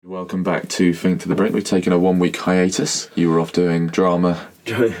Welcome back to Think to the Brink. We've taken a 1 week hiatus. You were off doing drama,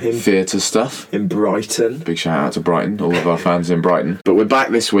 theatre stuff. In Brighton. Big shout out to Brighton, all of our fans in Brighton. But we're back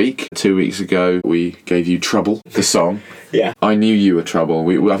this week. 2 weeks ago, we gave you Trouble, the song. Yeah. I Knew You Were Trouble.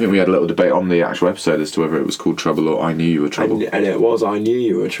 I think we had a little debate on the actual episode as to whether it was called Trouble or I Knew You Were Trouble. And it was I Knew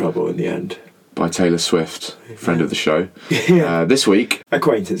You Were Trouble in the end. By Taylor Swift, friend of the show. Yeah. This week...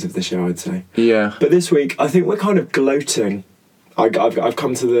 Acquaintance of the show, I'd say. Yeah. But this week, I think we're kind of gloating. I've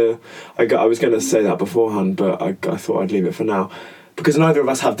come to the... I was going to say that beforehand, but I thought I'd leave it for now. Because neither of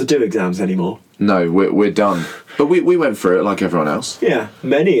us have to do exams anymore. No, we're done. But we went through it like everyone else. Yeah,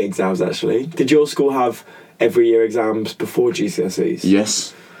 many exams actually. Did your school have every year exams before GCSEs?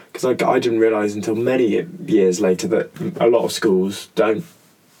 Yes. Because I didn't realise until many years later that a lot of schools don't.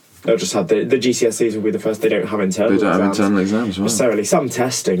 They'll just have the GCSEs will be the first. They don't have internal exams. They don't have internal exams, well. Necessarily. Some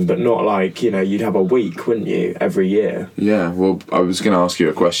testing, but not like, you'd have a week, wouldn't you, every year? Yeah, well, I was going to ask you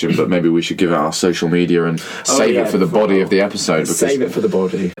a question, but maybe we should give out our social media and save it for the body of the episode. Save it for the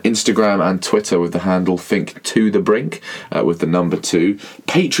body. Instagram and Twitter with the handle Think to the Brink, with the number 2.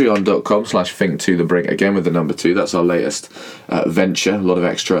 Patreon.com/Think to the Brink, again with the number 2. That's our latest venture. A lot of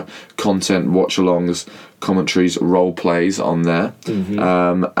extra content, watch-alongs, commentaries, role plays on there.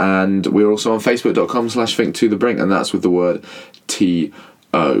 Mm-hmm. And we're also on Facebook.com/Think to the Brink, and that's with the word TO.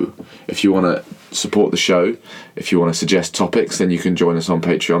 If you want to support the show, if you want to suggest topics, then you can join us on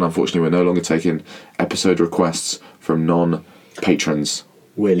Patreon. Unfortunately, we're no longer taking episode requests from non-patrons.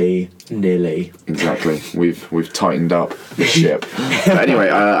 Willy-nilly. Exactly. We've tightened up the ship. But anyway,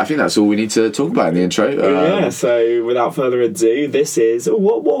 I think that's all we need to talk about in the intro. So without further ado, this is...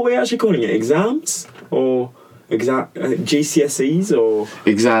 What are we actually calling it? Exams? Or GCSEs? Or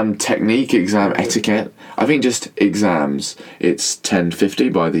exam technique, exam etiquette. I think just exams. It's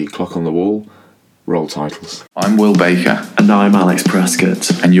 10:50 by the clock on the wall. Roll titles. I'm Will Baker. And I'm Alex Prescott.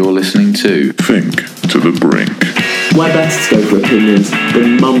 And you're listening to Think to the Brink. Where best to go for opinions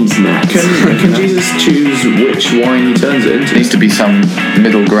than mum's net. Can Jesus choose which wine he turns it into? There needs to be some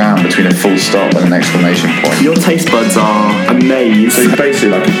middle ground between a full stop and an exclamation point. Your taste buds are amazed. So he's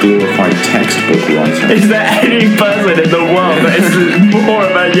basically like a glorified textbook writer. Is there any person in the world that is more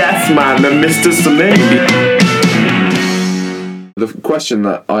of a yes man than Mr. Smith? The question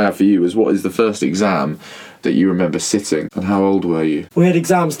that I have for you is, what is the first exam that you remember sitting, and how old were you? We had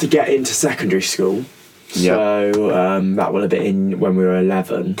exams to get into secondary school. Yeah. So that will have been when we were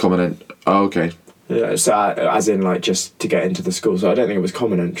 11. Oh, okay. So as in like just to get into the school. So I don't think it was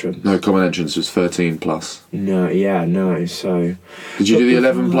common entrance. No, common entrance was 13 plus. No. So did you do the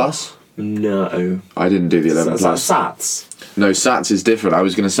 11 plus? No. I didn't do the 11 plus. SATs? No, SATs is different. I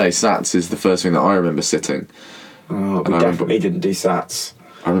was going to say SATs is the first thing that I remember sitting. Oh, we definitely didn't do SATs.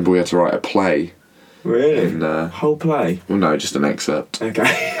 I remember we had to write a play. Really? Whole play? Well, no, just an excerpt.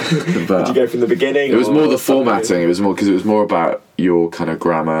 Okay. But did you go from the beginning? It was more the formatting. It was more because it was more about your kind of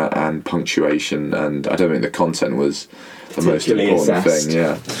grammar and punctuation, and I don't think the content was the most important thing.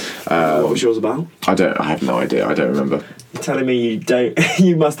 Yeah. What was yours about? I have no idea. I don't remember. You're telling me you don't?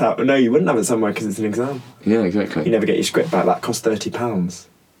 You must have. No, you wouldn't have it somewhere because it's an exam. Yeah, exactly. You never get your script back. That costs £30.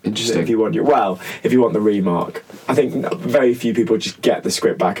 Interesting. If you want the remark. I think very few people just get the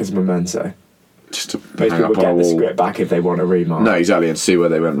script back as a memento. Just to most hang people up on get a the wall. script back if they want a remark. No, exactly, and see where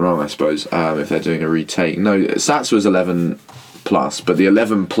they went wrong, I suppose, if they're doing a retake. No, SATs was 11 plus, but the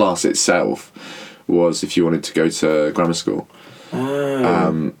 11 plus itself was if you wanted to go to grammar school.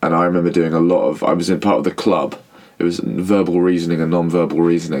 Oh. And I remember doing I was in part of the club. It was verbal reasoning and non-verbal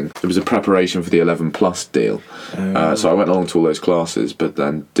reasoning. It was a preparation for the 11 plus deal. So I went along to all those classes, but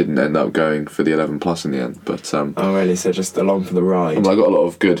then didn't end up going for the 11 plus in the end. But oh, really? So just along for the ride? I got a lot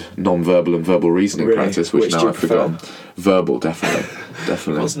of good non-verbal and verbal reasoning practice, which now I've forgotten. Verbal, definitely.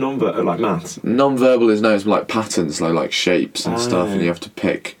 Definitely. What's non-verbal? Like maths? Non-verbal is it's like patterns, like shapes and stuff, and you have to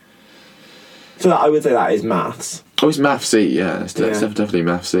pick. So I would say that is maths. Oh, it's Maths-y, yeah. It's definitely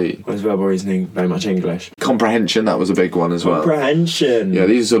Maths-y. Whereas verbal reasoning, very much English. Comprehension, that was a big one as well. Comprehension. Yeah,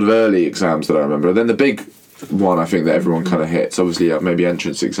 these are sort of early exams that I remember. And then the big one I think that everyone kind of hits, obviously maybe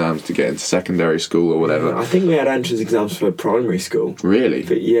entrance exams to get into secondary school or whatever. Yeah, I think we had entrance exams for primary school. Really?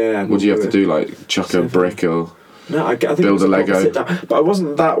 But yeah. What do you have to do, like chuck a brick or no, I think build a Lego? But I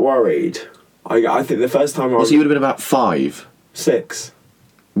wasn't that worried. I think the first time I was... So you would have been about 5? 6.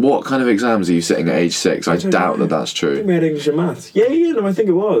 What kind of exams are you sitting at age 6? I doubt that that's I true. think we had English and maths. Yeah, no, I think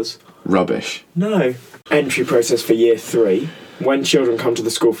it was. Rubbish. No. Entry process for year 3. When children come to the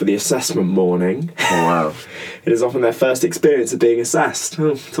school for the assessment morning, Oh, wow. it is often their first experience of being assessed.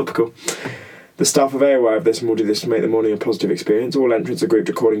 Oh, topical. The staff are very aware of this and will do this to make the morning a positive experience. All entrants are grouped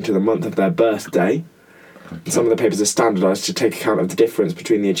according to the month of their birthday. Some of the papers are standardised to take account of the difference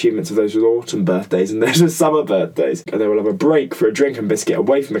between the achievements of those with autumn birthdays and those with summer birthdays. And they will have a break for a drink and biscuit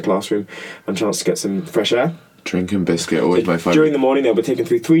away from the classroom and a chance to get some fresh air. Drink and biscuit, always my favourite. During the morning, they'll be taken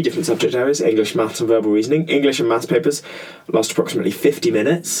through 3 different subject areas: English, maths and verbal reasoning. English and maths papers last approximately 50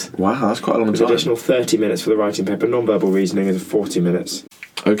 minutes. Wow, that's quite a long With time. an additional 30 minutes for the writing paper. Non-verbal reasoning is 40 minutes.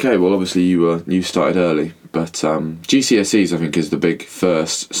 Okay, well, obviously you started early, but GCSEs I think is the big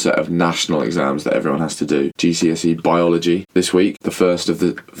first set of national exams that everyone has to do. GCSE biology this week, the first of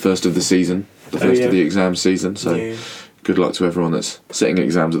the season, the first of the exam season. So good luck to everyone that's sitting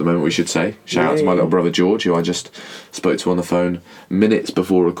exams at the moment. We should say shout out to my little brother George, who I just spoke to on the phone minutes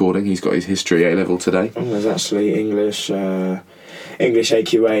before recording. He's got his history A level today. Oh, there's actually English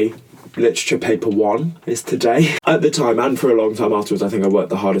AQA. Literature paper 1 is today. At the time and for a long time afterwards, I think I worked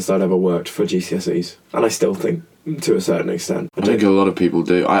the hardest I'd ever worked for GCSEs, and I still think to a certain extent. I think a lot of people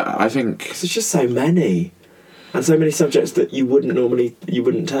do. I think 'cause there's just so many, and so many subjects that you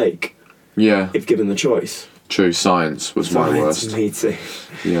wouldn't take if given the choice. True. Science was my worst. Me too.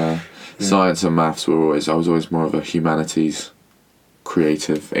 Yeah. Science and maths I was always more of a humanities,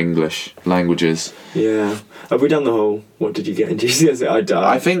 creative, English, languages. Yeah. Have we done the whole what did you get in GCSE?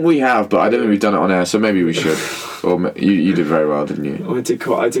 I think we have, but I don't think we've done it on air, so maybe we should. Or you did very well, didn't you? I did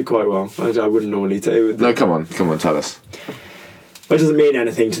quite well. I wouldn't normally take it. No, come on, tell us. Well, it doesn't mean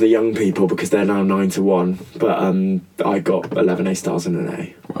anything to the young people because they're now 9-1, but I got 11 A stars and an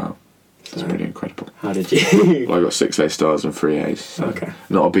A. Wow. That's pretty incredible. How did you? Well, I got 6 A stars and 3 A's. So okay.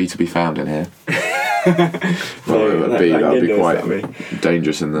 Not a B to be found in here. No, a B, that would be quite that'd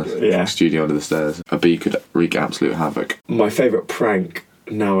dangerous in the studio under the stairs. A B could wreak absolute havoc. My favourite prank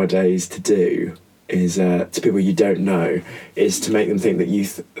nowadays to do is, to people you don't know, is to make them think that you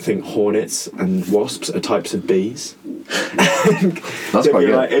think hornets and wasps are types of bees. That's quite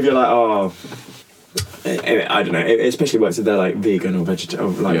good. If you're like, oh... I don't know. It especially works if they're like vegan or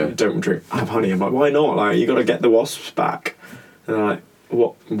vegetarian, don't have honey. I'm like, why not? Like, you got to get the wasps back. And they're like,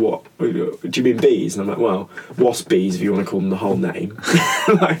 what? Do you mean bees? And I'm like, well, wasp bees if you want to call them the whole name.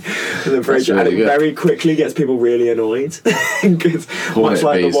 And it very quickly gets people really annoyed because much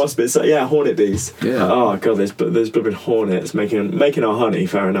like bees. the wasp bees, hornet bees. Yeah. Oh god, there's blooming hornets making our honey.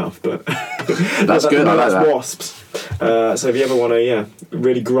 Fair enough, but that's good. I like that. Wasps. So if you ever want to,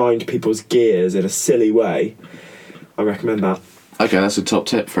 really grind people's gears in a silly way, I recommend that. Okay, that's a top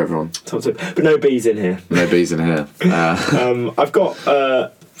tip for everyone. Top tip, but no bees in here. No bees in here. I've got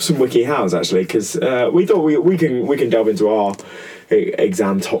some WikiHows actually because we thought we can delve into our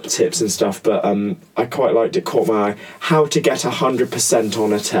exam top tips and stuff, but I quite liked it. Caught my eye. How to get 100%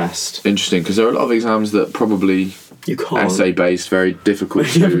 on a test. Interesting, because there are a lot of exams that probably you can't essay based, very difficult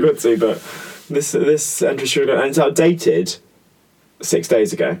to. Difficult to, but this entry should go, and it's outdated 6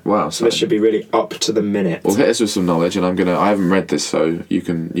 days ago. Wow! So this should be really up to the minute. Well, hit us with some knowledge, and I haven't read this, so you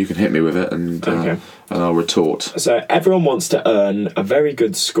can hit me with it, and I'll retort. So everyone wants to earn a very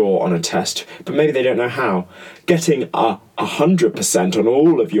good score on a test, but maybe they don't know how. Getting 100% on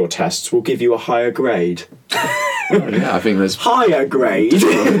all of your tests will give you a higher grade. Yeah, I think there's higher grade.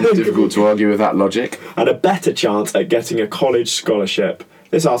 difficult to argue with that logic. And a better chance at getting a college scholarship.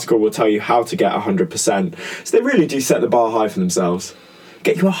 This article will tell you how to get 100%. So they really do set the bar high for themselves.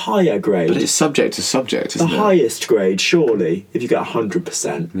 Get you a higher grade. But it's subject to subject, isn't it? The highest grade, surely, if you get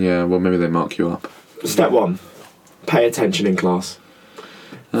 100%. Yeah, well, maybe they mark you up. Step 1, pay attention in class.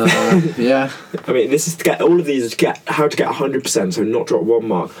 Yeah. I mean, this is to get all of these is to get how to get 100%, so not drop 1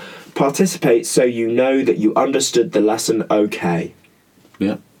 mark. Participate so you know that you understood the lesson okay.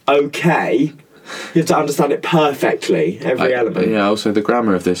 Yeah. Okay? You have to understand it perfectly, every element. Yeah, also the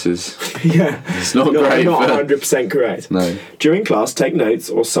grammar of this is... It's not great. Not 100% correct. No. During class, take notes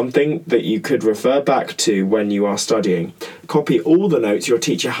or something that you could refer back to when you are studying. Copy all the notes your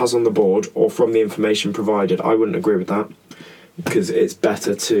teacher has on the board or from the information provided. I wouldn't agree with that, because it's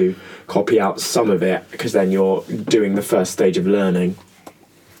better to copy out some of it, because then you're doing the first stage of learning.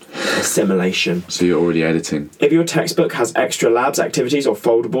 Assimilation. So you're already editing. If your textbook has extra labs, activities or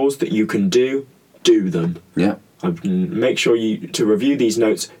foldables that you can do them. Yeah. Make sure to review these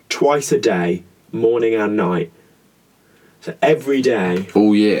notes twice a day, morning and night. So every day.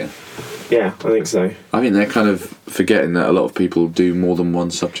 All year. Yeah, I think so. I think they're kind of forgetting that a lot of people do more than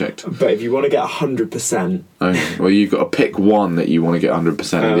one subject. But if you want to get 100%... Okay. Well, you've got to pick one that you want to get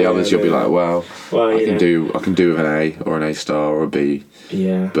 100%, and the others you'll be like, well I can do with an A or an A star or a B.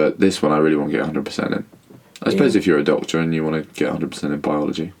 Yeah. But this one I really want to get 100% in. I suppose if you're a doctor and you want to get 100% in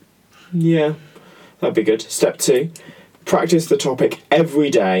biology. Yeah, that'd be good. Step 2, practice the topic every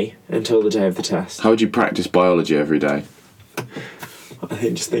day until the day of the test. How would you practice biology every day? I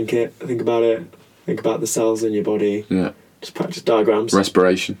think just think about it. Think about the cells in your body. Yeah. Just practice diagrams.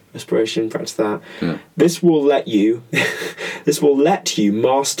 Respiration. Practice that. Yeah. This will let you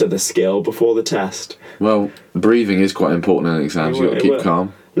master the skill before the test. Well, breathing is quite important in exams. You've got to keep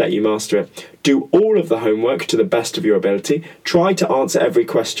calm. Let you master it. Do all of the homework to the best of your ability. Try to answer every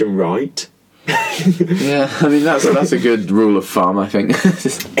question right. Yeah, I mean that's a good rule of thumb, I think.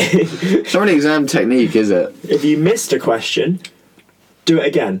 It's not an exam technique, is it? If you missed a question, do it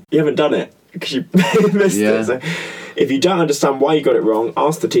again. You haven't done it because you missed it. So if you don't understand why you got it wrong,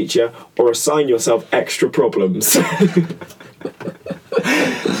 ask the teacher or assign yourself extra problems. So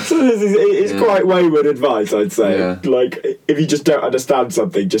it's quite wayward advice, I'd say. Yeah. Like, if you just don't understand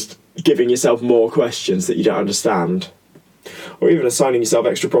something, just giving yourself more questions that you don't understand. Or even assigning yourself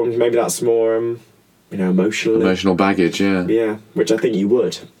extra problems, maybe that's more, emotional. Emotional baggage, yeah. Yeah, which I think you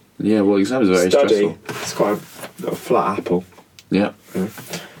would. Yeah, well, exams are very Study. stressful. It's quite a flat apple. Yeah.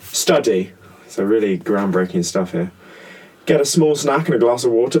 Study. So really groundbreaking stuff here. Get a small snack and a glass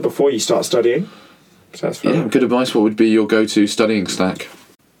of water before you start studying. So that's fair. Yeah, good advice. What would be your go-to studying snack?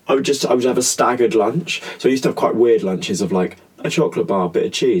 I would have a staggered lunch. So I used to have quite weird lunches of like a chocolate bar, a bit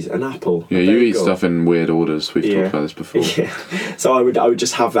of cheese, an apple. Yeah, you eat stuff in weird orders. We've talked about this before. Yeah. So I would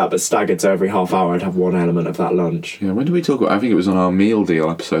just have that, but staggered. So every half hour I'd have one element of that lunch. Yeah, when did we talk about? I think it was on our meal deal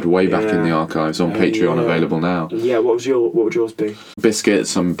episode, way back in the archives on Patreon, available now. Yeah. What would yours be?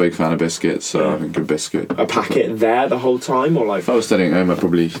 Biscuits. I'm a big fan of biscuits, so I think a biscuit. A packet there the whole time, or like? If I was studying at home, I'd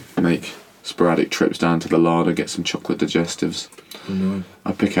probably make sporadic trips down to the larder, get some chocolate digestives. Oh, no.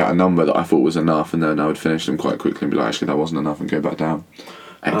 I'd pick out a number that I thought was enough, and then I would finish them quite quickly and be like, actually, that wasn't enough, and go back down.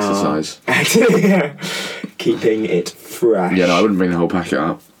 Exercise. Yeah. Keeping it fresh. Yeah, no, I wouldn't bring the whole packet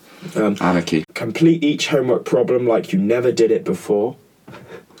up. Anarchy. Complete each homework problem like you never did it before.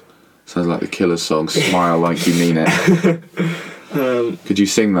 Sounds like the Killers song, Smile Like You Mean It. Could you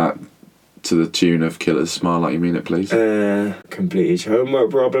sing that to the tune of Killers, Smile Like You Mean It, please? Complete each homework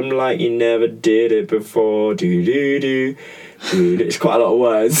problem like you never did it before. Do. It's quite a lot of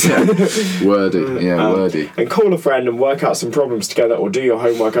words. Wordy, wordy. And call a friend and work out some problems together, or do your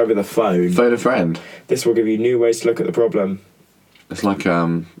homework over the phone. Phone a friend. This will give you new ways to look at the problem. It's like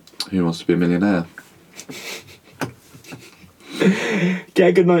Who Wants to Be a Millionaire? Get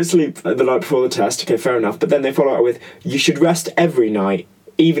a good night's sleep the night before the test. Okay, fair enough. But then they follow up with, you should rest every night,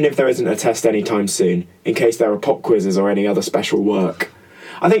 even if there isn't a test anytime soon, in case there are pop quizzes or any other special work.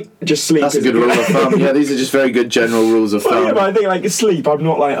 I think just sleep That's a good rule of thumb. Yeah, these are just very good general rules of thumb. Well, yeah, but I think like sleep, I'm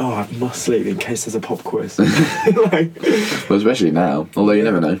not like, I must sleep in case there's a pop quiz. Well, especially now, although you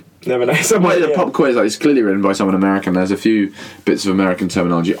never know. Never know. The pop quiz, it's clearly written by someone American. There's a few bits of American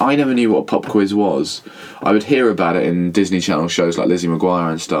terminology. I never knew what a pop quiz was. I would hear about it in Disney Channel shows like Lizzie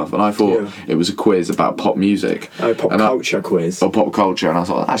McGuire and stuff, and I thought it was a quiz about pop music. Oh, pop culture quiz. Or pop culture, and I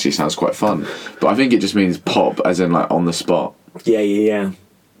thought, that actually sounds quite fun. But I think it just means pop, as in like on the spot. Yeah.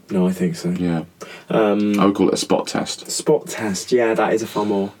 No, I think so. Yeah. I would call it a spot test. Spot test, yeah, that is a far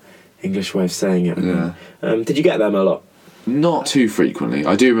more English way of saying it. Yeah. Did you get them a lot? Not too frequently.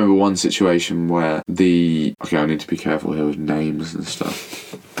 I do remember one situation where I need to be careful here with names and stuff.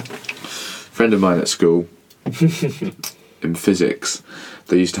 Friend of mine at school, in physics,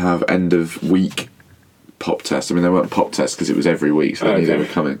 they used to have end of week pop tests. I mean, they weren't pop tests because it was every week, so they knew they were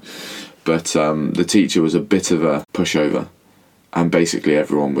coming. But the teacher was a bit of a pushover. And basically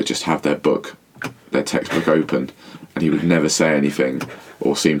everyone would just have their textbook open, and he would never say anything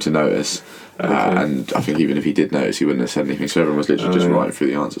or seem to notice. And I think even if he did notice, he wouldn't have said anything. So everyone was literally just writing through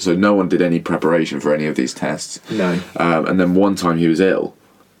the answers. So no one did any preparation for any of these tests. No. And then one time he was ill,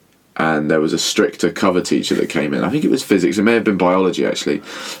 and there was a stricter cover teacher that came in. I think it was physics. It may have been biology, actually.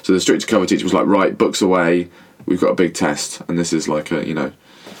 So the stricter cover teacher was like, right, books away. We've got a big test. And this is like gonna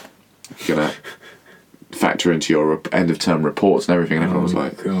factor into your end of term reports and everything, and everyone was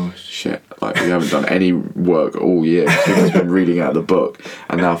like, gosh, shit, like we haven't done any work all year. We've just been reading out of the book,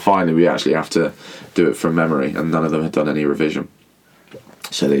 and now finally we actually have to do it from memory, and none of them had done any revision.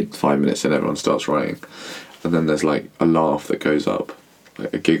 So 5 minutes in, everyone starts writing, and then there's like a laugh that goes up,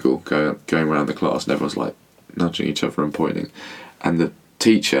 like a giggle going around the class, and everyone's like nudging each other and pointing, and the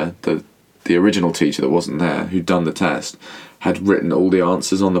teacher, the original teacher that wasn't there, who'd done the test, had written all the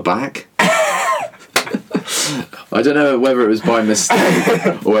answers on the back. I don't know whether it was by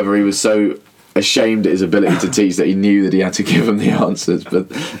mistake or whether he was so ashamed at his ability to teach that he knew that he had to give them the answers, but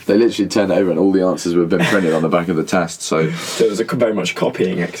they literally turned it over and all the answers were been printed on the back of the test. So it was a very much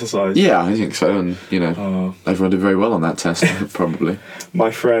copying exercise. Yeah, I think so, and everyone did very well on that test. Probably.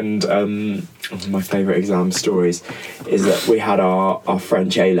 My friend, one of my favourite exam stories is that we had our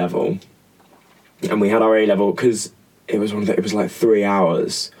French A level, and we had our A level because it was like 3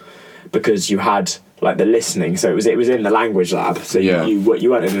 hours. because you had like the listening, so it was in the language lab. So you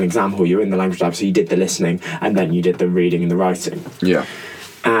weren't in an exam hall, you were in the language lab. So you did the listening, and then you did the reading and the writing. Yeah.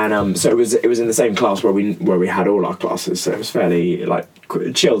 And so it was in the same class where we had all our classes. So it was fairly like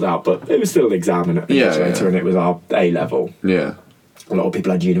chilled out, but it was still an exam and and it was our A level. Yeah. A lot of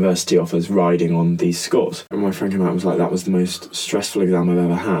people had university offers riding on these scores. And my friend came out and was like, that was the most stressful exam I've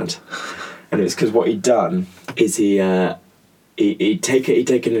ever had. And it's because what he'd done is he'd taken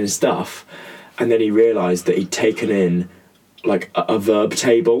in his stuff, and then he realised that he'd taken in like a verb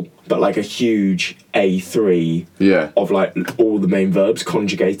table, but like a huge A3 of like all the main verbs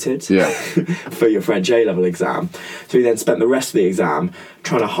conjugated for your French A-level exam. So he then spent the rest of the exam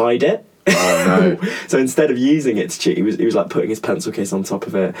trying to hide it. Oh no. So instead of using it to cheat, he was like putting his pencil case on top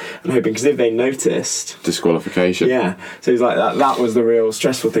of it and hoping, because if they noticed, disqualification. Yeah. So he's like, that was the real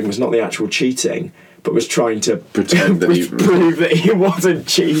stressful thing, was not the actual cheating, but was trying to pretend that prove that he wasn't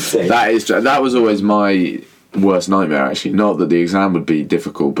cheating. That was always my worst nightmare, actually. Not that the exam would be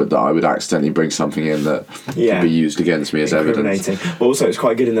difficult, but that I would accidentally bring something in that could be used against me as evidence. Also, it's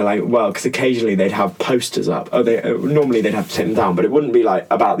quite good in the because occasionally they'd have posters up. Normally they'd have to take them down, but it wouldn't be like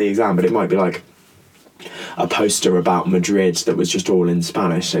about the exam, but it might be like a poster about Madrid that was just all in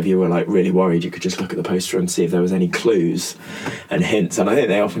Spanish. So if you were like really worried, you could just look at the poster and see if there was any clues and hints. And I think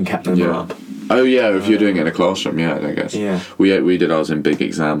they often kept them up. Oh yeah, if you're doing it in a classroom, I guess. Yeah. We did ours in big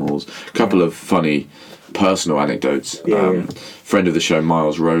exam halls. A couple of funny personal anecdotes. Friend of the show,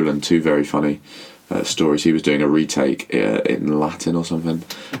 Miles Rowland, two very funny stories. He was doing a retake in Latin or something,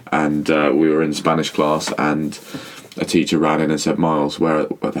 and we were in Spanish class, and a teacher ran in and said, Miles, where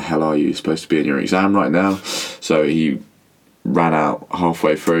the hell are you? You're supposed to be in your exam right now. So he ran out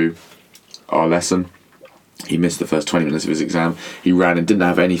halfway through our lesson. He missed the first 20 minutes of his exam. He ran and didn't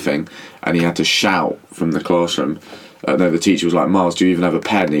have anything, and he had to shout from the classroom. The teacher was like, Miles, do you even have a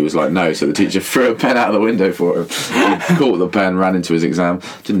pen? And he was like, no. So the teacher threw a pen out of the window for him. He caught the pen, ran into his exam.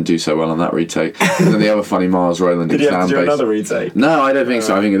 Didn't do so well on that retake. And then the other funny Miles Rowland exam. Did he have to do another retake? No, I don't think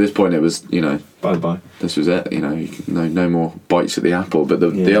so. I think at this point it was, bye. This was it. No more bites at the apple. But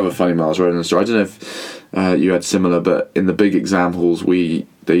the other funny Miles Rowland story, I don't know if you had similar, but in the big exam halls,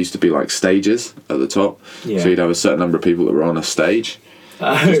 there used to be like stages at the top. Yeah. So you'd have a certain number of people that were on a stage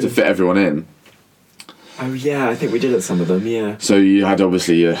just to fit everyone in. Oh yeah, I think we did at some of them, yeah. So you had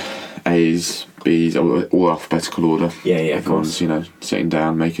obviously your A's, B's, all alphabetical order. Yeah, of course. Everyone's, sitting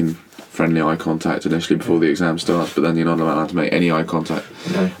down, making friendly eye contact initially before the exam starts, but then you're not allowed to make any eye contact.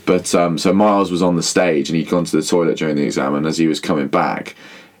 No. But so Miles was on the stage and he'd gone to the toilet during the exam, and as he was coming back,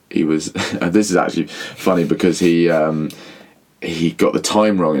 he was... this is actually funny because he got the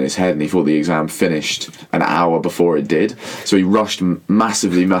time wrong in his head and he thought the exam finished an hour before it did. So he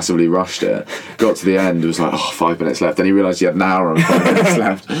massively rushed it. Got to the end, it was like, 5 minutes left. Then he realised he had an hour and 5 minutes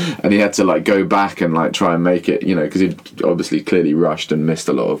left. And he had to go back and try and make it, because he'd obviously clearly rushed and missed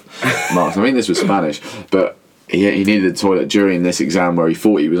a lot of marks. I mean, this was Spanish, but he needed the toilet during this exam where he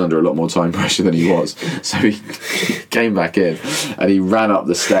thought he was under a lot more time pressure than he was. So he came back in and he ran up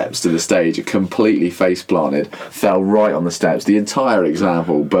the steps to the stage, completely face planted, fell right on the steps. The entire exam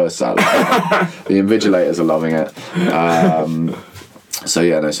hall burst out. The invigilators are loving it. So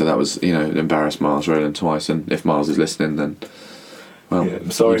that was, embarrassed Miles Rowland twice. And if Miles is listening, then... Well,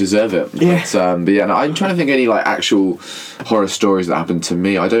 you deserve it. Yeah. But I'm trying to think of any actual horror stories that happened to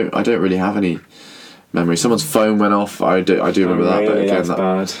me. I don't really have any memory. Someone's phone went off. I do remember that. But again, that's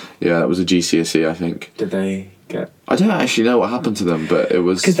bad. Yeah, that was a GCSE, I think. Did they get? I don't actually know what happened to them, but it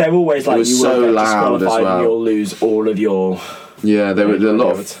was because they're always like, you so won't get loud as disqualified well. And you'll lose all of your. Yeah, there were a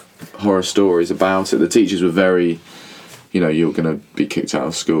lot of horror stories about it. The teachers were very, you're going to be kicked out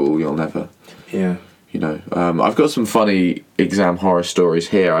of school. You'll never. Yeah. I've got some funny exam horror stories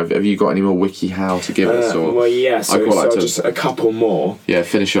here. Have you got any more WikiHow to give us? Or well, yeah, so just a couple more. Yeah,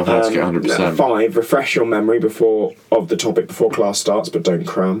 finish off how to get 100%. 5, refresh your memory of the topic before class starts, but don't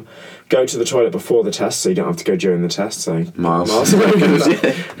cram. Go to the toilet before the test, so you don't have to go during the test. So Miles.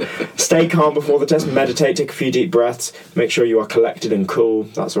 Stay calm before the test, meditate, take a few deep breaths, make sure you are collected and cool,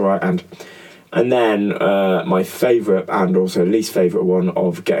 that's alright, and then my favourite and also least favourite one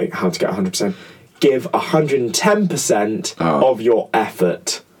of how to get 100%. Give 110% of your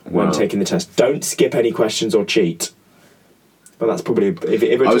effort when taking the test. Don't skip any questions or cheat. Well, that's probably...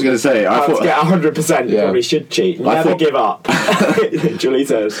 If I was going to say... I thought to get 100%, you probably should cheat. Never give up. Julie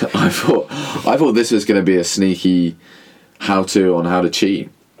says. I thought this was going to be a sneaky how-to on how to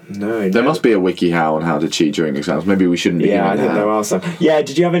cheat. No. There must be a WikiHow on how to cheat during exams. Maybe we shouldn't be giving I think there are some. Yeah,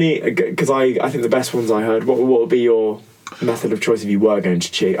 did you have any... Because I think the best ones I heard... What would be your... method of choice if you were going to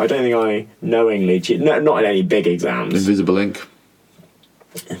cheat? I don't think I knowingly cheat. No, not in any big exams. Invisible ink.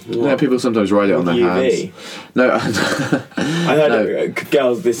 Yeah, people sometimes write it on their UV? hands. No, I heard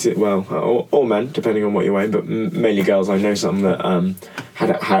girls. This is or men, depending on what you're wearing, but mainly girls. I know some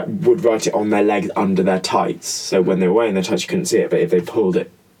that would write it on their legs under their tights. So when they were wearing their tights, you couldn't see it. But if they pulled it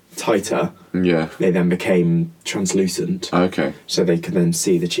tighter, they then became translucent. Okay. So they could then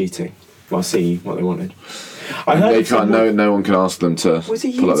see the cheating. Well, see what they wanted. I And heard they can't. No one can ask them to Was it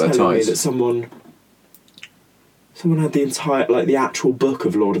you pull up their telling me tights. that someone had the entire, like, the actual book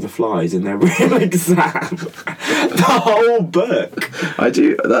of Lord of the Flies in their real exam? The whole book. I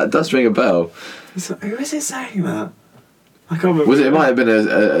do. That does ring a bell. So, who is it saying that? I can't remember. Was it? It might have been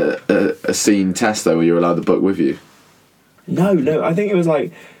a scene test though, where you were allowed the book with you. No. I think it was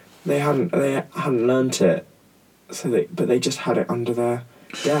like they hadn't learnt it, but they just had it under their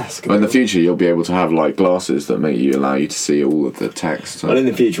desk. Well, in the future, you'll be able to have like glasses that allow you to see all of the text. Well, in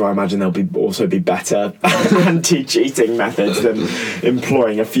the future, I imagine there'll also be better anti-cheating methods than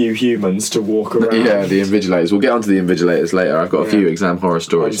employing a few humans to walk around. Yeah, the invigilators. We'll get onto the invigilators later. I've got a few exam horror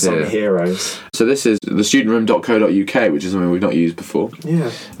stories Some here. heroes. So this is thestudentroom.co.uk, which is something we've not used before.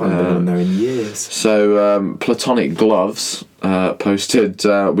 Yeah, I've been on there in years. So Platonic Gloves posted,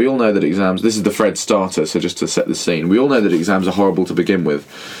 we all know that exams, this is the Fred starter, so just to set the scene, we all know that exams are horrible to begin with,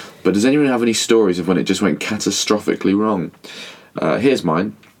 but does anyone have any stories of when it just went catastrophically wrong? Here's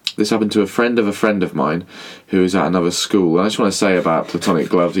mine. This happened to a friend of mine who is at another school, and I just want to say about Platonic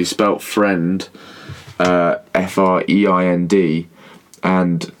Gloves, he spelt friend F-R-E-I-N-D,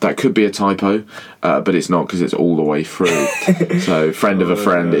 and that could be a typo, but it's not because it's all the way through. So friend of a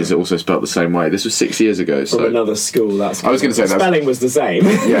friend is also spelt the same way. This was 6 years ago. From another school. I was going to say spelling was the same.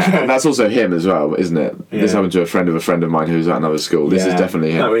 Yeah, and that's also him as well, isn't it? Yeah. This happened to a friend of mine who's at another school. This is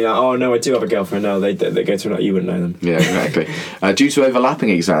definitely him. No, oh no, I do have a girlfriend. No, they go to you wouldn't know them. Yeah, exactly. Due to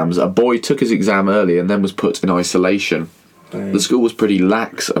overlapping exams, a boy took his exam early and then was put in isolation. The school was pretty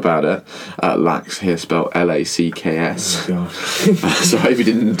lax about it. Lax here spelled L-A-C-K-S. Oh, God. So I hope he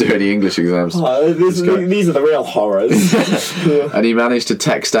didn't do any English exams. These are the real horrors. And he managed to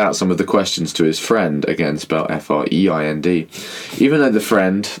text out some of the questions to his friend, again spelled F-R-E-I-N-D. Even though the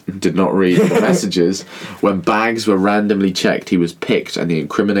friend did not read the messages, when bags were randomly checked, he was picked and the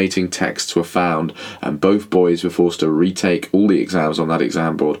incriminating texts were found, and both boys were forced to retake all the exams on that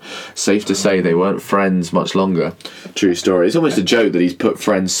exam board. Safe to say they weren't friends much longer. True story. It's almost a joke that he's put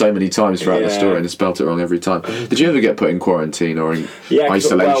friends so many times throughout the story and has spelt it wrong every time. Did you ever get put in quarantine or in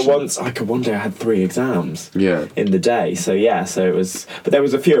isolation? Well, one day I had 3 exams in the day, so it was, but there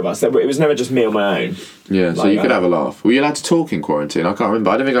was a few of us. It was never just me on my own. Yeah, so you could have a laugh. Were you allowed to talk in quarantine? I can't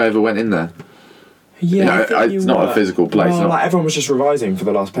remember. I don't think I ever went in there. Yeah, it's not a physical place. Well, everyone was just revising for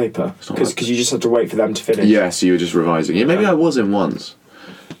the last paper because you just had to wait for them to finish. Yeah, so you were just revising. Yeah, maybe I was in once.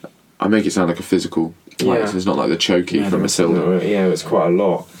 I make it sound like a physical place. It's not like the Chokey from Matilda. Yeah, it was quite a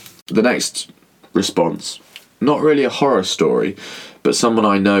lot. The next response, not really a horror story, but someone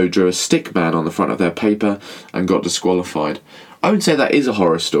I know drew a stick man on the front of their paper and got disqualified. I would say that is a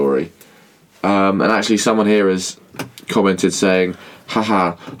horror story. And actually someone here has commented saying,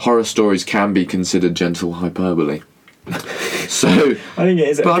 haha, horror stories can be considered gentle hyperbole. So I think it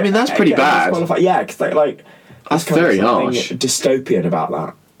is. But I mean, that's pretty bad. Yeah, because that's very harsh. Dystopian about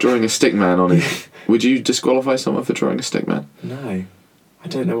that. Drawing a stick man on it. Would you disqualify someone for drawing a stick man? No. I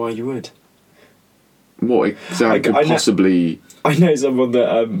don't know why you would. What exam could possibly... I know someone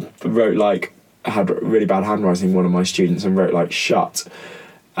that wrote, had really bad handwriting, one of my students, and wrote, shut.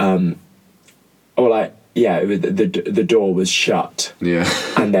 The door was shut. Yeah.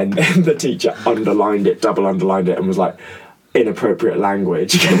 And then the teacher double underlined it, and was like, inappropriate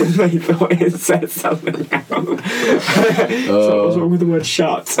language, because they thought it said something else. So what's wrong with the word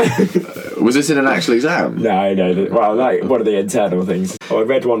shut? Was this in an actual exam? No. Well, one of the internal things. I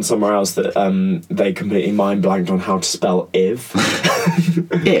read one somewhere else that they completely mind blanked on how to spell if.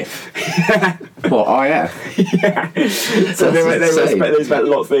 If? What, I-F? Yeah. So they spent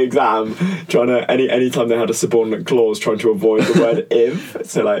lots of the exam trying to, any time they had a subordinate clause, trying to avoid the word if.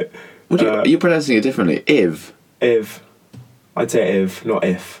 So are you pronouncing it differently? If? If. I'd say if, not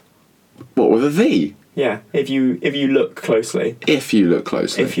if. What, with a V? Yeah, if you look closely. If you look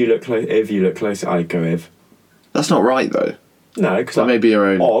closely. If you look closely, I'd go if. That's not right though. No, because that may be your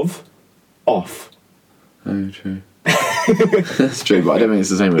own. Off. Oh, true. That's true, but I don't think it's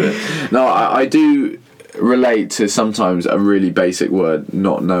the same with it. No, I do relate to sometimes a really basic word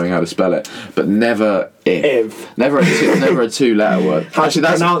not knowing how to spell it, but never if. Never a 2-letter word. How actually,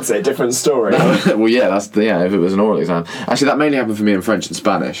 that's pronounce it. Different story. Well, yeah, if it was an oral exam. Actually, that mainly happened for me in French and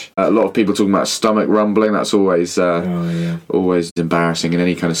Spanish. A lot of people talking about stomach rumbling. That's always always embarrassing in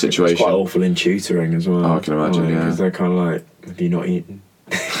any kind of situation. It's quite awful in tutoring as well. Oh, I can imagine. Yeah, because they're kind of like, have you not eaten?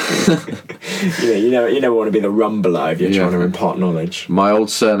 You never want to be the rumbler if you're trying to impart knowledge. My old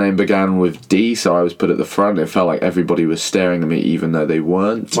surname began with D, so I was put at the front. It felt like everybody was staring at me, even though they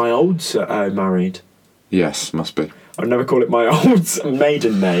weren't. My old married. Yes, must be. I'd never call it my old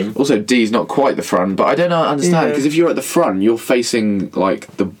maiden name. Also, D's not quite the front, but I don't understand, because if you're at the front, you're facing,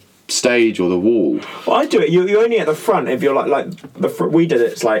 like, the stage or the wall. Well, I do it. You're only at the front if you're like we did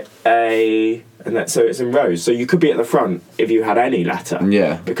it. It's like A, and that, so it's in rows. So you could be at the front if you had any letter.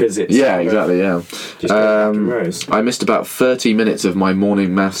 Yeah. Because it's exactly. Yeah. Just go back in rows. I missed about 30 minutes of my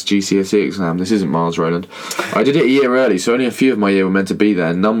morning maths GCSE exam. This isn't Mars Roland. I did it a year early, so only a few of my year were meant to be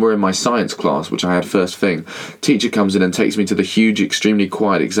there. None were in my science class, which I had first thing. Teacher comes in and takes me to the huge, extremely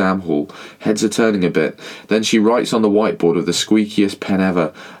quiet exam hall. Heads are turning a bit. Then she writes on the whiteboard with the squeakiest pen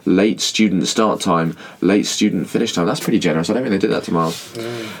ever: late student start time, late student finish time. That's pretty generous. I don't think they did that to Mars.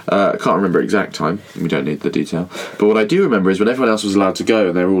 I can't remember exact time. We don't need the detail. But what I do remember is when everyone else was allowed to go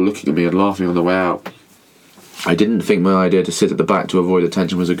and they were all looking at me and laughing on the way out, I didn't think my idea to sit at the back to avoid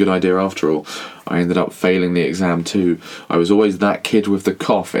attention was a good idea after all. I ended up failing the exam too. I was always that kid with the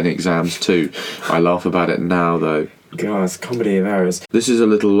cough in exams too. I laugh about it now though. God, it's a comedy of errors. This is a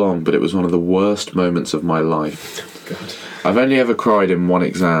little long, but it was one of the worst moments of my life. God. I've only ever cried in one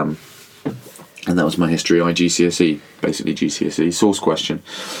exam, and that was my history IGCSE, basically GCSE, source question.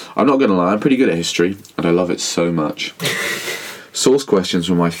 I'm not going to lie, I'm pretty good at history, and I love it so much. Source questions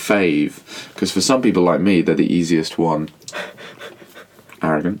were my fave, because for some people like me, they're the easiest one.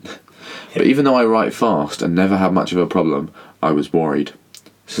 Arrogant. But even though I write fast and never had much of a problem, I was worried.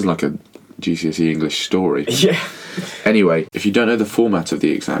 This is like a GCSE English story. Yeah. Anyway, if you don't know the format of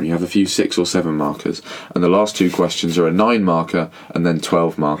the exam, you have a few 6 or 7 markers, and the last 2 questions are a 9 marker and then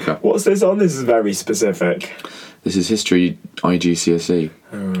 12 marker. What's this on? This is very specific. This is history IGCSE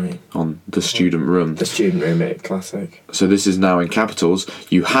on the student room. The student room, classic. So this is now in capitals.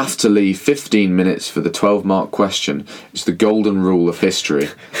 You have to leave 15 minutes for the 12-mark question. It's the golden rule of history.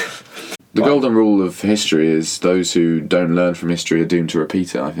 The golden rule of history is those who don't learn from history are doomed to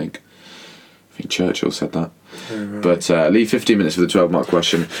repeat it, I think. I think Churchill said that. But leave 15 minutes for the 12-mark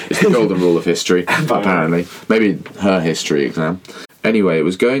question. It's the golden rule of history, apparently. Maybe her history exam. Anyway, it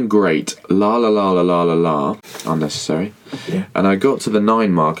was going great. La la la la la la la. Unnecessary. Yeah. And I got to the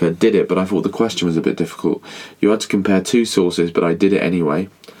 9 marker, did it, but I thought the question was a bit difficult. You had to compare 2 sources, but I did it anyway.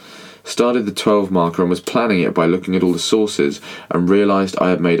 Started the 12 marker and was planning it by looking at all the sources and realised I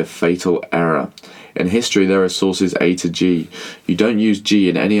had made a fatal error. In history, there are sources A to G. You don't use G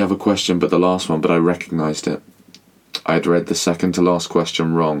in any other question but the last one, but I recognised it. I had read the second to last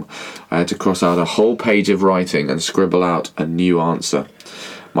question wrong. I had to cross out a whole page of writing and scribble out a new answer.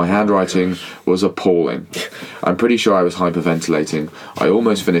 My handwriting was appalling. I'm pretty sure I was hyperventilating. I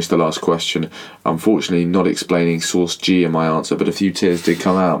almost finished the last question, unfortunately not explaining source G in my answer, but a few tears did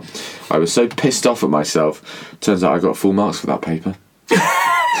come out. I was so pissed off at myself. Turns out I got full marks for that paper.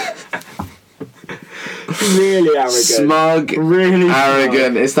 Really arrogant. Smug, really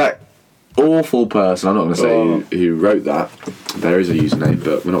arrogant. It's that awful person. I'm not going to say who wrote that. There is a username,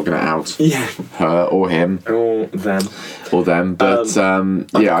 but we're not going to out her or him or them. But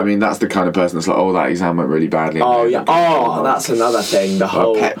yeah, I mean that's the kind of person that's like, oh, that exam went really badly. Oh yeah. Oh, that's another thing. The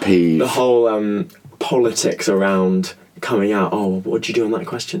whole pet peeve. The whole politics around coming out. Oh, what did you do on that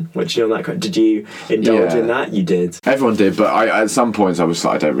question? What did you do on that question? Did you indulge in that? You did. Everyone did, but I at some points I was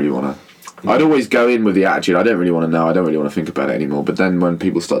like, I don't really want to. I'd always go in with the attitude, I don't really want to know, I don't really want to think about it anymore. But then when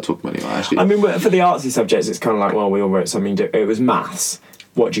people start talking about it, actually... I mean, for the artsy subjects, it's kind of like, well, we all wrote something... It was maths.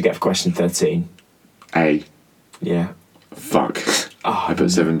 What did you get for question 13? A. Yeah. Fuck. Oh, I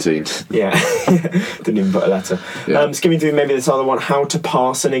put 17. Yeah. Didn't even put a letter. Yeah. Skimming through maybe this other one, how to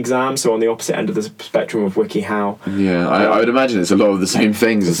pass an exam, so on the opposite end of the spectrum of WikiHow. Yeah, I would imagine it's a lot of the same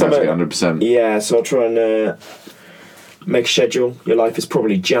things, essentially, 100%. Yeah, so I'll try and... make a schedule. Your life is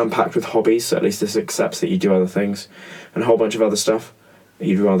probably jam-packed with hobbies, so at least this accepts that you do other things and a whole bunch of other stuff that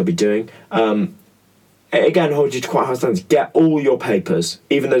you'd rather be doing. Again, hold you to quite high standards. Get all your papers,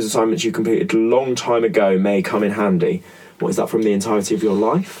 even those assignments you completed a long time ago may come in handy. What is that, from the entirety of your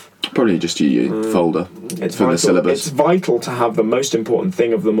life? Probably just your folder for the syllabus. It's vital to have the most important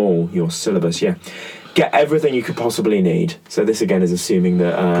thing of them all, your syllabus, yeah. Get everything you could possibly need. So this again is assuming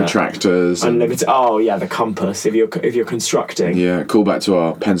that protractors, unlimited. Oh yeah, the compass. If you're constructing. Yeah, call back to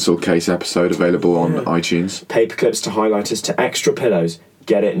our pencil case episode available on iTunes. Paper clips to highlighters to extra pillows.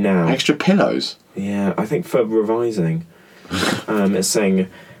 Get it now. Extra pillows. Yeah, I think for revising. It's saying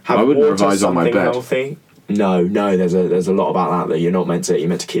have I wouldn't water, revise on my bed. Healthy. No, there's a lot about that you're not meant to. You're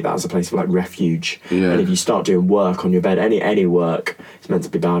meant to keep that as a place of like refuge. Yeah. And if you start doing work on your bed, any work, it's meant to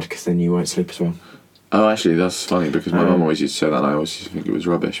be bad because then you won't sleep as well. Oh, actually, that's funny because my mum always used to say that, and I always used to think it was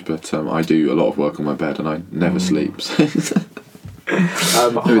rubbish. But I do a lot of work on my bed, and I never sleep.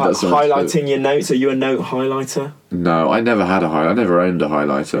 Highlighting your notes. Are you a note highlighter? No, I never had a highlighter. I never owned a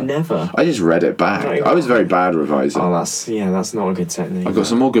highlighter. Never. I just read it back. I was very bad revising. Oh, that's not a good technique. I've got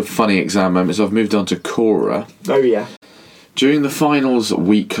some more good funny exam moments. I've moved on to Quora. Oh yeah. During the finals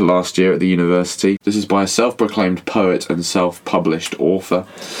week last year at the university, this is by a self-proclaimed poet and self-published author.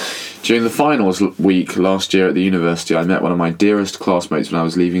 During the finals week last year at the university, I met one of my dearest classmates when I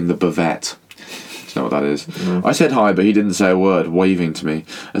was leaving the buvette. Do you know what that is? No. I said hi, but he didn't say a word, waving to me.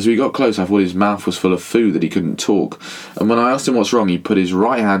 As we got close, I thought his mouth was full of food that he couldn't talk. And when I asked him what's wrong, he put his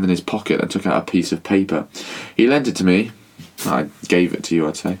right hand in his pocket and took out a piece of paper. He lent it to me. I gave it to you,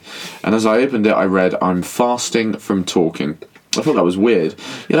 I'd say. And as I opened it, I read, "I'm fasting from talking." I thought that was weird,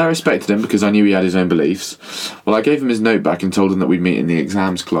 yet I respected him because I knew he had his own beliefs. Well, I gave him his note back and told him that we'd meet in the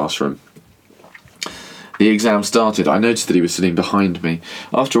exams classroom. The exam started. I noticed that he was sitting behind me.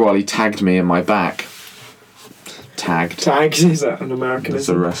 After a while, he tagged me in my back. Tags? Is that an Americanism? It's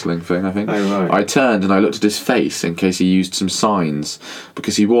a wrestling thing, I think. Oh, right. I turned and I looked at his face in case he used some signs,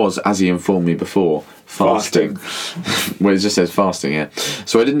 because he was, as he informed me before, fasting. Well, it just says fasting, yeah.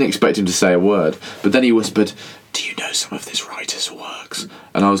 So I didn't expect him to say a word, but then he whispered, "Do you know some of this writer's works?"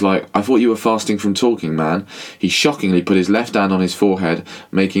 And I was like, "I thought you were fasting from talking, man." He shockingly put his left hand on his forehead,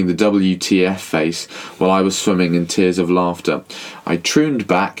 making the WTF face, while I was swimming in tears of laughter. I trooned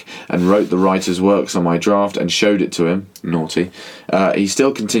back and wrote the writer's works on my draft and showed it to him. Naughty. He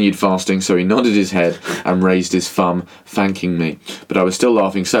still continued fasting, so he nodded his head and raised his thumb, thanking me. But I was still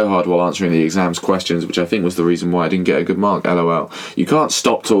laughing so hard while answering the exam's questions, which I think was the reason why I didn't get a good mark, LOL. You can't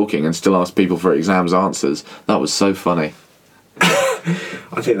stop talking and still ask people for exams answers. That was so funny.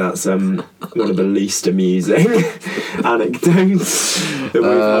 I think that's one of the least amusing anecdotes that we've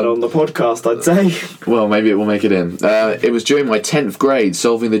had on the podcast, I'd say. Well, maybe it will make it in. It was during my 10th grade,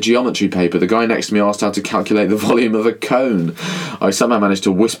 solving the geometry paper. The guy next to me asked how to calculate the volume of a cone. I somehow managed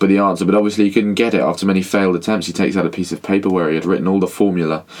to whisper the answer, but obviously he couldn't get it. After many failed attempts, he takes out a piece of paper where he had written all the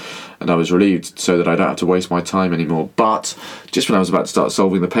formula, and I was relieved so that I don't have to waste my time anymore. But just when I was about to start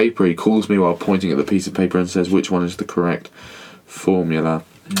solving the paper, he calls me while pointing at the piece of paper and says which one is the correct formula.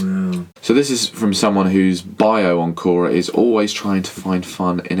 So this is from someone whose bio on Quora is always trying to find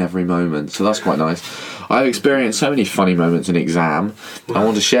fun in every moment. So that's quite nice. I've experienced so many funny moments in exam. I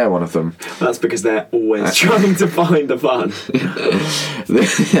want to share one of them. That's because they're always trying to find the fun.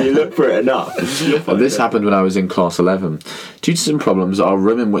 You look for it enough. This happened when I was in class 11. Due to some problems, our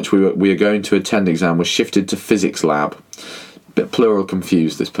room in which we are going to attend exam was shifted to physics lab. Bit plural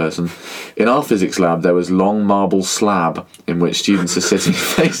confused, this person. In our physics lab, there was long marble slab in which students are sitting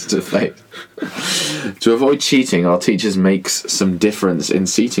face to face. To avoid cheating, our teachers makes some difference in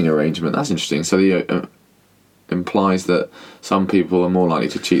seating arrangement. That's interesting. So the implies that some people are more likely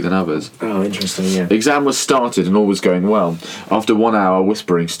to cheat than others. Oh, interesting, yeah. The exam was started and all was going well. After 1 hour,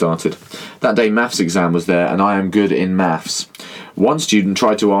 whispering started. That day, maths exam was there, and I am good in maths. One student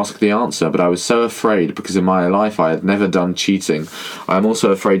tried to ask the answer, but I was so afraid because in my life I had never done cheating. I am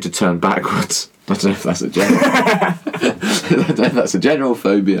also afraid to turn backwards. I don't know if that's a general. I don't know if that's a general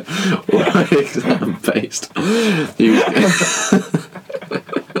phobia or exam based.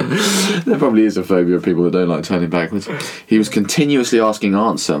 There probably is a phobia of people that don't like turning backwards. He was continuously asking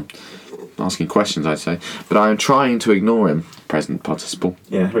questions, I'd say, but I am trying to ignore him. Present participle.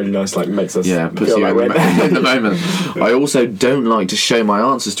 Yeah, really nice. Like makes us puts you in the moment. I also don't like to show my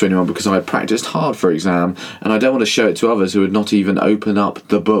answers to anyone because I practiced hard for exam, and I don't want to show it to others who would not even open up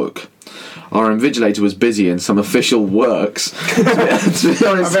the book. Our invigilator was busy in some official works. To be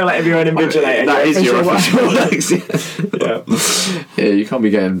honest, I feel like if you're an invigilator, that is your official works. Yeah, you can't be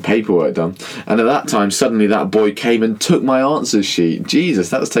getting paperwork done. And at that time, suddenly that boy came and took my answers sheet. Jesus,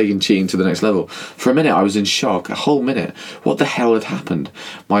 that was taking cheating to the next level. For a minute, I was in shock. A whole minute. What the hell had happened?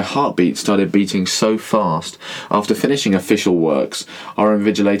 My heartbeat started beating so fast. After finishing official works, our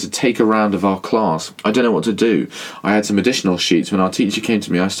invigilator take a round of our class. I don't know what to do. I had some additional sheets. When our teacher came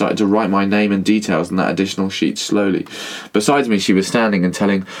to me, I started to write my name and details on that additional sheet slowly. Besides me, she was standing and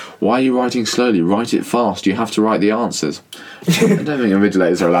telling, "Why are you writing slowly? Write it fast. You have to write the answers." I don't think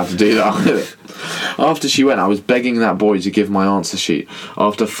invigilators are allowed to do that. After she went, I was begging that boy to give my answer sheet.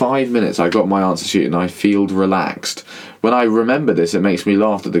 After 5 minutes, I got my answer sheet and I feel relaxed. When I remember this, it makes me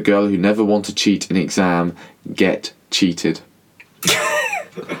laugh that the girl who never want to cheat in exam get cheated.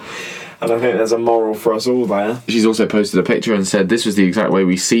 And I think there's a moral for us all there. She's also posted a picture and said this was the exact way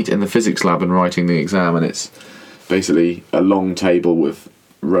we seat in the physics lab and writing the exam, and it's basically a long table with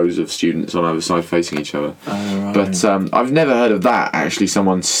rows of students on either side facing each other. Right. But I've never heard of that, actually,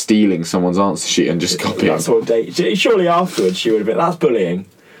 someone stealing someone's answer sheet and just copying. That sort of date. Surely afterwards she would have been. That's bullying.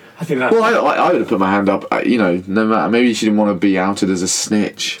 I think that's. Well, I would have put my hand up, no matter. Maybe she didn't want to be outed as a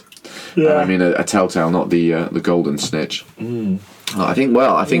snitch. Yeah. I mean, a telltale, not the golden snitch. I think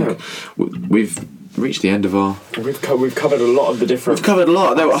we've reached the end of our. We've covered a lot of the different. We've covered a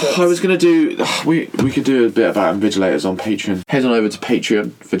lot. concepts. I was going to do. We could do a bit about Invigilators on Patreon. Head on over to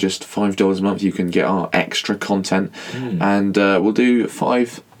Patreon for just $5 a month. You can get our extra content, and we'll do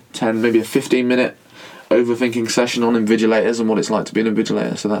 5, 10, maybe a 15-minute overthinking session on Invigilators and what it's like to be an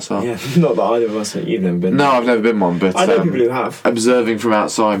Invigilator. So that's our. Yeah, not that either of us. You've never been. No, I've never been one, but I know people who have. Observing from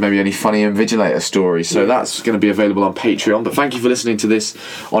outside, maybe any funny Invigilator stories. So that's going to be available on Patreon. But thank you for listening to this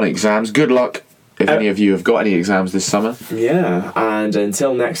on exams. Good luck if any of you have got any exams this summer. Yeah, and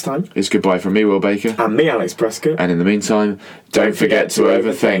until next time, It's goodbye from me, Will Baker. and me, Alex Prescott. And in the meantime, don't forget to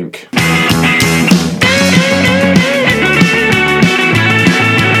overthink.